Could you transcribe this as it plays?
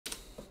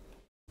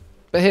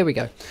But here we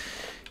go.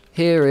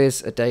 Here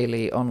is a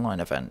daily online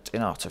event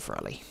in Art of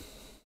Rally.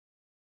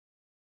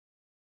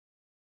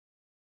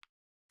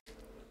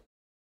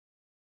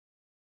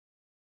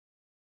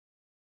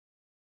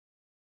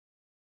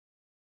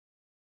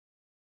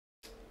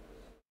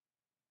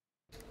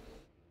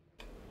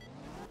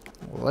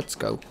 Let's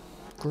go.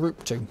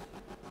 Group 2.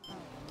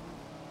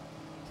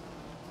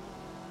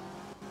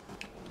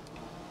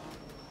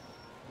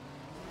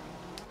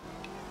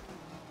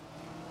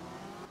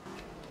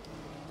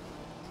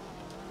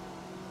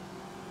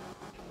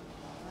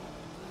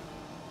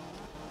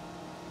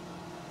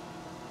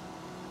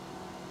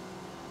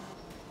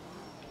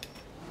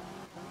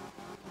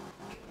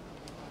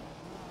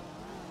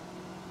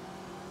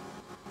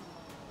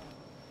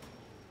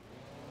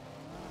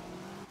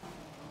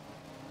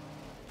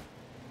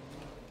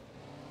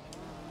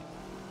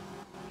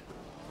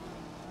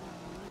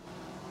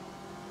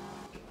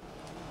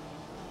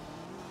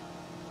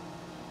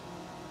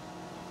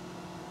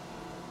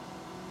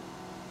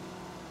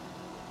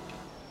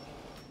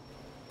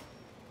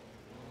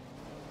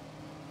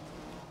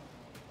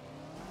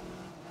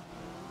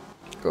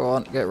 Go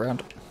on, get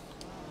round.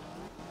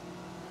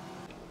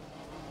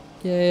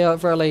 Yay, Art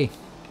of Rally.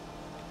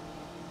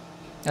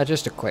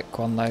 Just a quick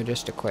one though,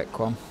 just a quick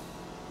one.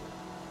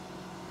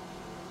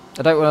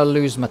 I don't want to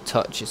lose my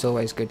touch, it's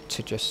always good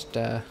to just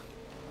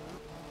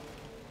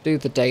do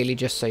the daily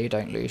just so you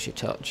don't lose your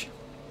touch.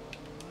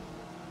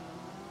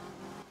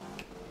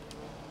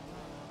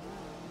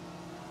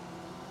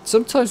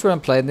 Sometimes when I'm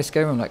playing this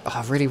game I'm like,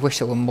 oh, I really wish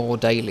there were more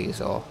dailies,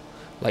 or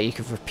like you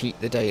could repeat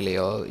the daily,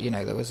 or you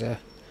know, there was a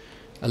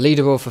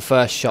leaderboard for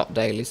first shot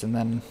dailies and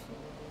then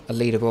a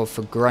leaderboard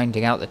for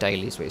grinding out the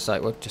dailies, but it's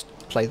like, well, just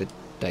play the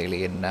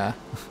daily, and the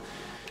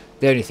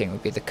only thing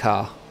would be the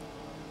car.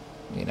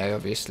 You know,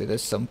 obviously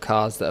there's some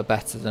cars that are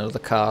better than other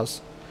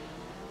cars,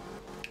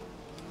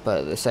 but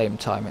at the same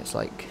time it's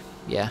like,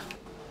 yeah,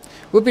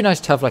 would be nice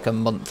to have like a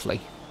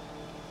monthly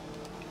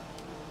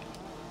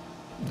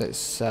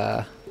that's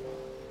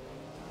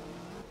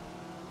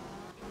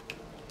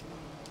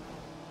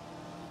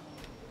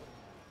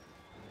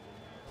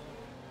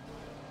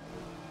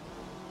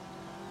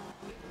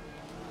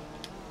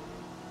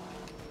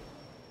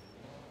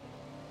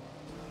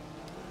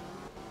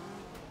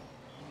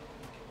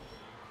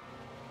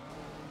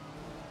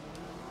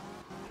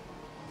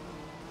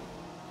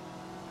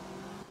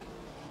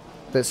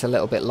a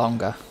little bit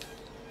longer.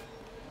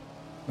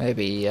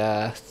 Maybe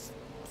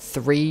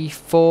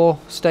 3-4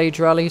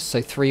 stage rallies,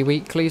 so 3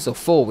 weeklies, or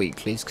 4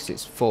 weeklies because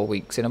it's 4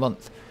 weeks in a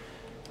month.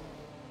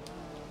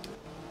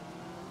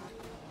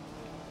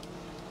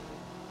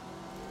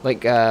 Like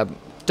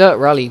Dirt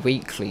Rally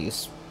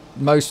weeklies,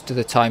 most of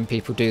the time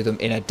people do them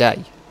in a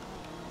day.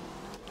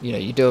 You know,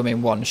 you do them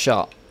in one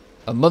shot.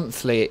 A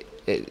monthly,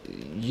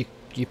 you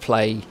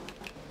play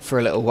for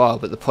a little while,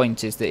 but the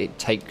point is that it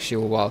takes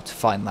you a while to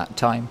find that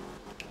time.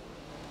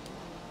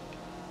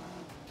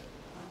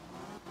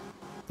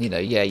 You know,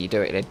 yeah, you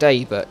do it in a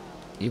day, but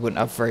you wouldn't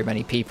have very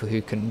many people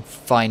who can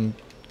find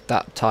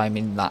that time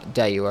in that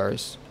day,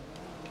 whereas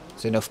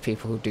there's enough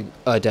people who do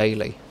a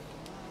daily.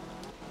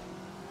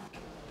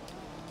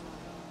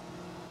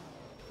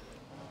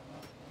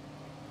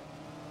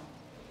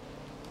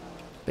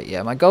 But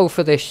yeah, my goal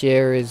for this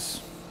year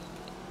is...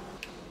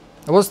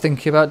 I was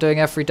thinking about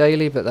doing every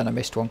daily, but then I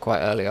missed one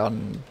quite early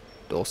on.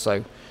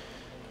 Also,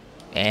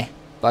 But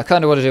I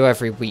kind of want to do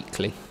every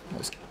weekly.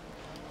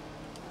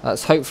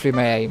 That's hopefully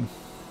my aim.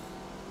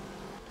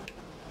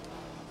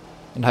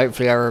 And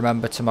hopefully I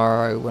remember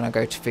tomorrow when I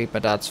go to feed my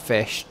dad's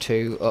fish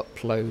to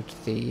upload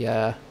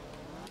the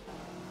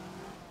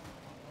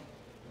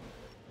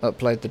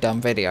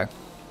damn video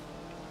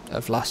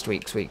of last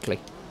week's weekly.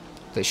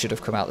 That should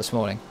have come out this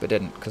morning, but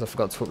didn't, because I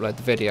forgot to upload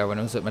the video when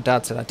I was at my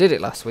dad's, and I did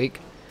it last week.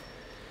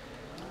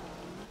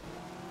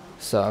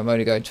 So I'm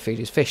only going to feed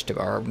his fish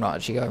tomorrow, I'm not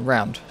actually going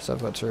round. So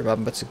I've got to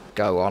remember to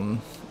go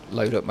on,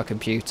 load up my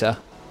computer,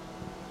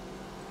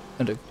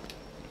 and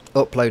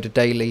upload a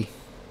daily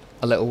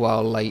a little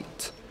while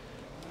late,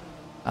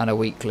 and a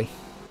weekly.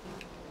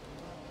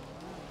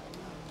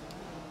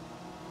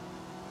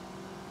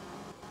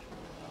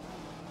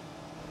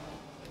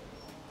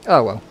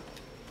 Oh well.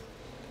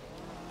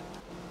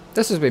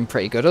 This has been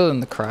pretty good, other than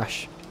the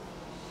crash.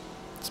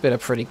 It's been a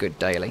pretty good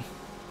daily.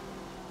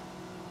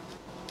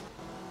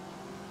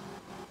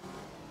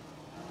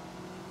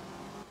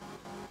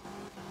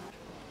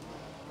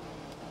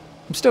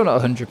 I'm still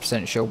not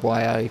 100% sure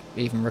why I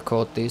even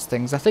record these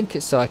things. I think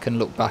it's so I can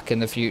look back in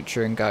the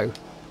future and go,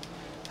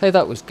 hey,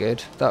 that was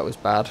good, that was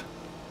bad.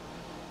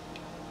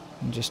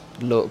 And just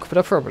look, but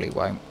I probably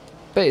won't.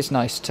 But it's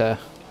nice to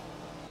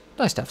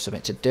have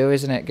something to do,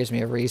 isn't it? It gives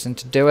me a reason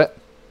to do it.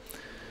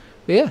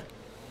 But yeah.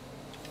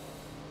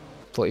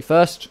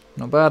 41st,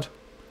 not bad.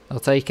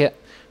 I'll take it.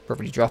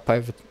 Probably drop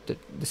over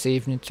this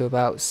evening to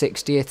about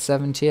 60th,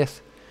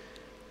 70th.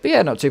 But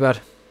yeah, not too bad.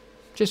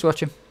 Just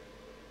watching.